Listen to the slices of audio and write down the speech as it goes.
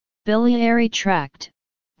Biliary tract,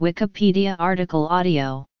 Wikipedia article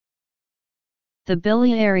audio. The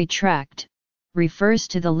biliary tract refers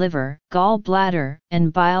to the liver, gallbladder,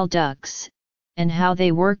 and bile ducts, and how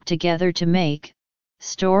they work together to make,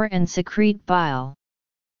 store and secrete bile.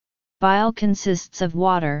 Bile consists of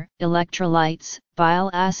water, electrolytes,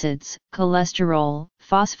 bile acids, cholesterol,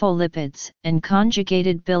 phospholipids, and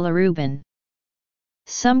conjugated bilirubin.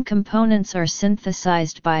 Some components are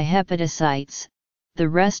synthesized by hepatocytes, the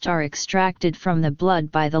rest are extracted from the blood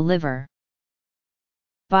by the liver.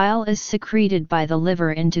 Bile is secreted by the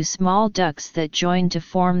liver into small ducts that join to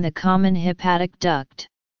form the common hepatic duct.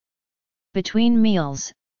 Between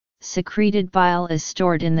meals, secreted bile is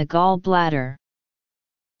stored in the gallbladder.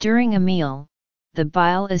 During a meal, the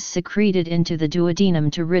bile is secreted into the duodenum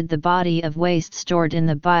to rid the body of waste stored in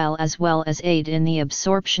the bile as well as aid in the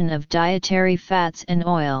absorption of dietary fats and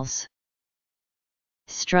oils.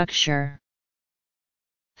 Structure.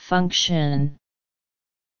 Function.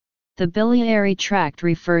 The biliary tract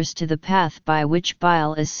refers to the path by which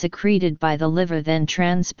bile is secreted by the liver then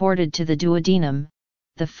transported to the duodenum,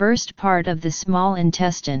 the first part of the small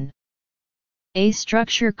intestine. A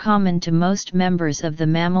structure common to most members of the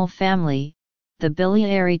mammal family, the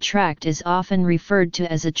biliary tract is often referred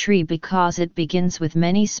to as a tree because it begins with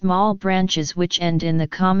many small branches which end in the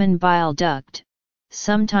common bile duct,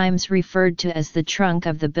 sometimes referred to as the trunk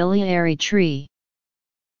of the biliary tree.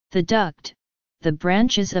 The duct, the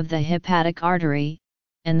branches of the hepatic artery,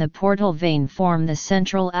 and the portal vein form the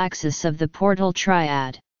central axis of the portal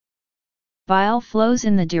triad. Bile flows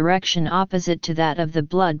in the direction opposite to that of the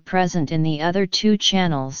blood present in the other two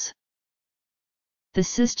channels. The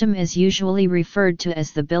system is usually referred to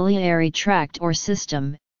as the biliary tract or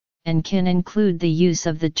system, and can include the use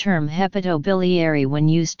of the term hepatobiliary when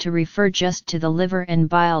used to refer just to the liver and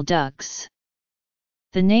bile ducts.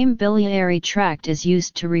 The name biliary tract is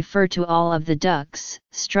used to refer to all of the ducts,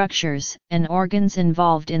 structures, and organs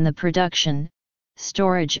involved in the production,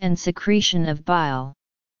 storage and secretion of bile.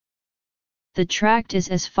 The tract is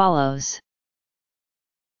as follows.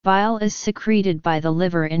 Bile is secreted by the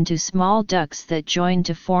liver into small ducts that join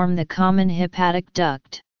to form the common hepatic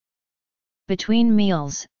duct. Between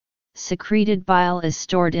meals, secreted bile is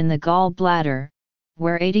stored in the gallbladder,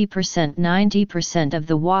 where 80–90% of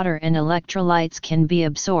the water and electrolytes can be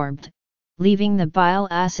absorbed, leaving the bile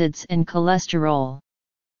acids and cholesterol.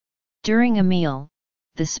 During a meal,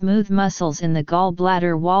 the smooth muscles in the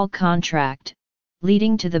gallbladder wall contract,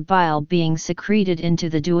 leading to the bile being secreted into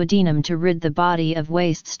the duodenum to rid the body of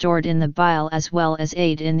waste stored in the bile as well as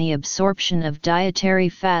aid in the absorption of dietary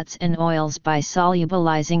fats and oils by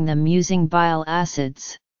solubilizing them using bile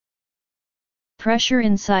acids. Pressure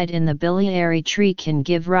inside in the biliary tree can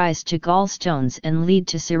give rise to gallstones and lead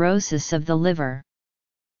to cirrhosis of the liver.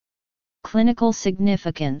 Clinical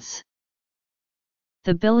significance.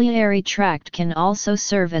 The biliary tract can also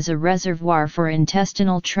serve as a reservoir for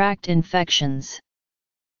intestinal tract infections.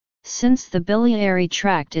 Since the biliary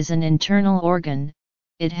tract is an internal organ,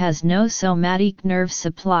 it has no somatic nerve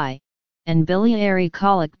supply, and biliary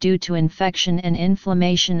colic due to infection and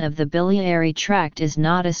inflammation of the biliary tract is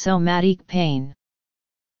not a somatic pain.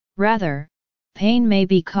 Rather, pain may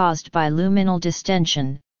be caused by luminal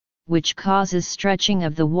distension, which causes stretching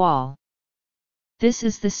of the wall. This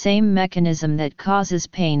is the same mechanism that causes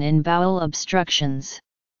pain in bowel obstructions.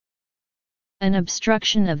 An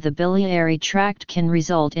obstruction of the biliary tract can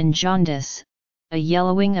result in jaundice, a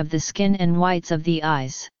yellowing of the skin and whites of the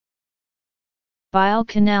eyes. Bile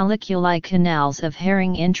canaliculi canals of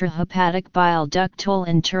Herring intrahepatic bile ductal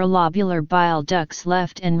interlobular bile ducts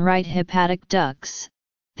left and right hepatic ducts,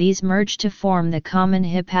 these merge to form the common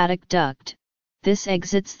hepatic duct, this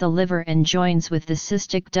exits the liver and joins with the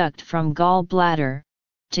cystic duct from gallbladder,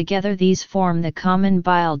 together these form the common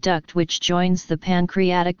bile duct which joins the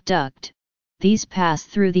pancreatic duct, these pass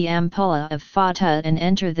through the ampulla of Fata and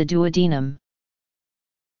enter the duodenum.